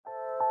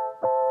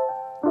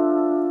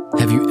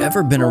Have you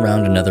ever been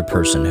around another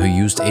person who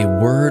used a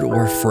word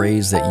or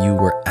phrase that you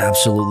were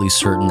absolutely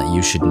certain that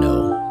you should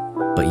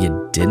know, but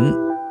you didn't?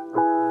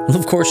 Well,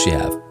 of course you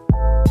have.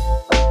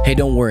 Hey,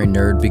 don't worry,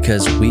 nerd,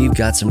 because we've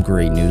got some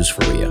great news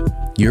for you.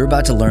 You're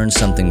about to learn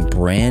something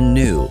brand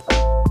new,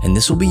 and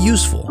this will be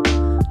useful.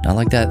 Not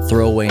like that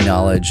throwaway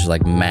knowledge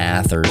like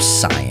math or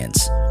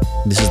science.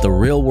 This is the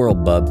real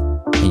world, bub,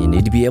 and you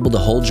need to be able to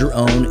hold your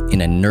own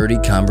in a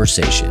nerdy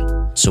conversation.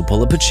 So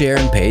pull up a chair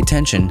and pay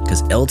attention,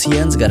 because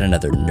LTN's got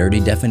another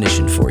nerdy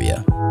definition for you.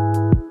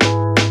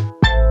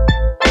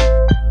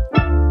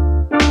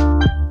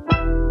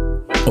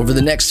 Over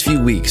the next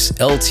few weeks,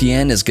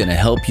 LTN is going to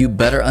help you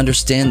better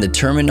understand the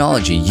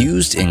terminology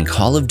used in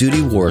Call of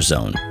Duty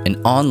Warzone,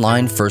 an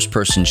online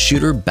first-person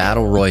shooter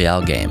battle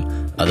royale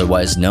game,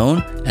 otherwise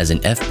known as an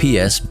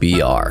FPS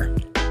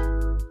BR.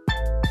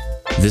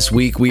 This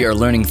week, we are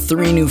learning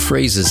 3 new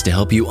phrases to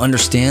help you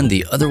understand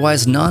the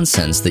otherwise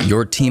nonsense that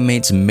your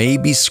teammates may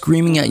be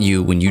screaming at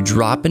you when you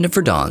drop into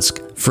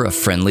Verdansk for a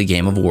friendly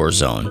game of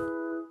Warzone.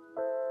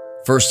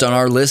 First on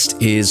our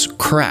list is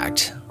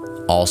cracked,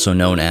 also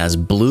known as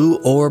blue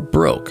or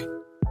broke.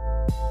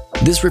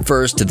 This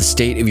refers to the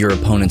state of your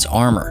opponent's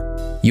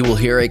armor. You will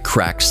hear a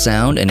cracked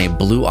sound and a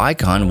blue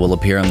icon will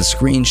appear on the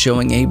screen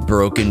showing a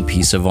broken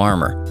piece of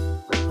armor.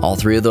 All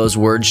 3 of those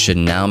words should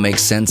now make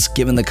sense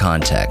given the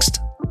context.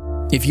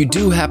 If you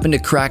do happen to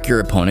crack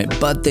your opponent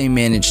but they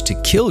manage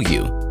to kill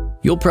you,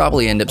 you'll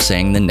probably end up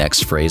saying the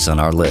next phrase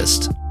on our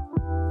list.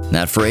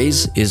 That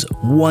phrase is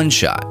one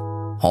shot,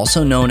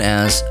 also known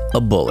as a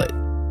bullet.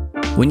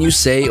 When you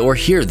say or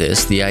hear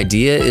this, the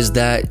idea is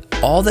that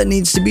all that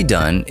needs to be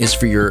done is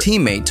for your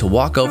teammate to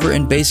walk over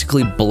and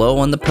basically blow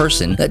on the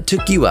person that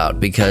took you out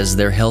because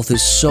their health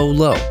is so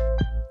low.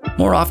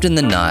 More often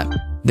than not,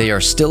 they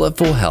are still at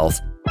full health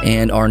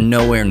and are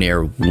nowhere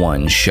near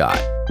one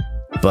shot.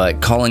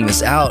 But calling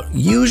this out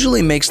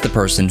usually makes the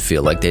person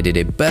feel like they did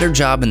a better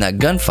job in that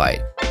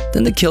gunfight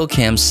than the kill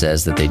cam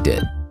says that they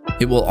did.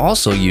 It will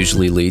also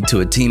usually lead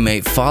to a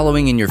teammate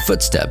following in your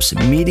footsteps,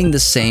 meeting the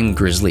same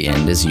grisly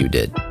end as you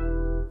did.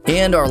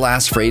 And our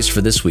last phrase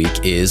for this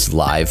week is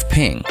live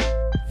ping.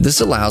 This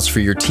allows for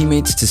your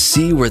teammates to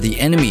see where the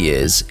enemy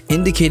is,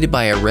 indicated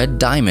by a red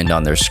diamond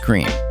on their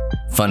screen.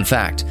 Fun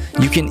fact,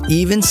 you can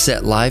even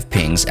set live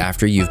pings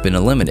after you've been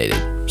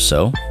eliminated,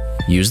 so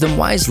use them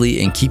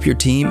wisely and keep your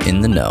team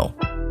in the know.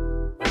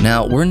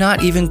 Now, we're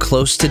not even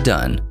close to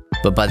done,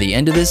 but by the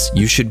end of this,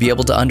 you should be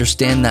able to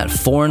understand that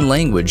foreign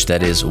language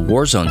that is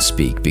Warzone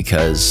speak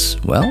because,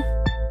 well,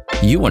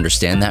 you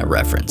understand that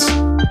reference.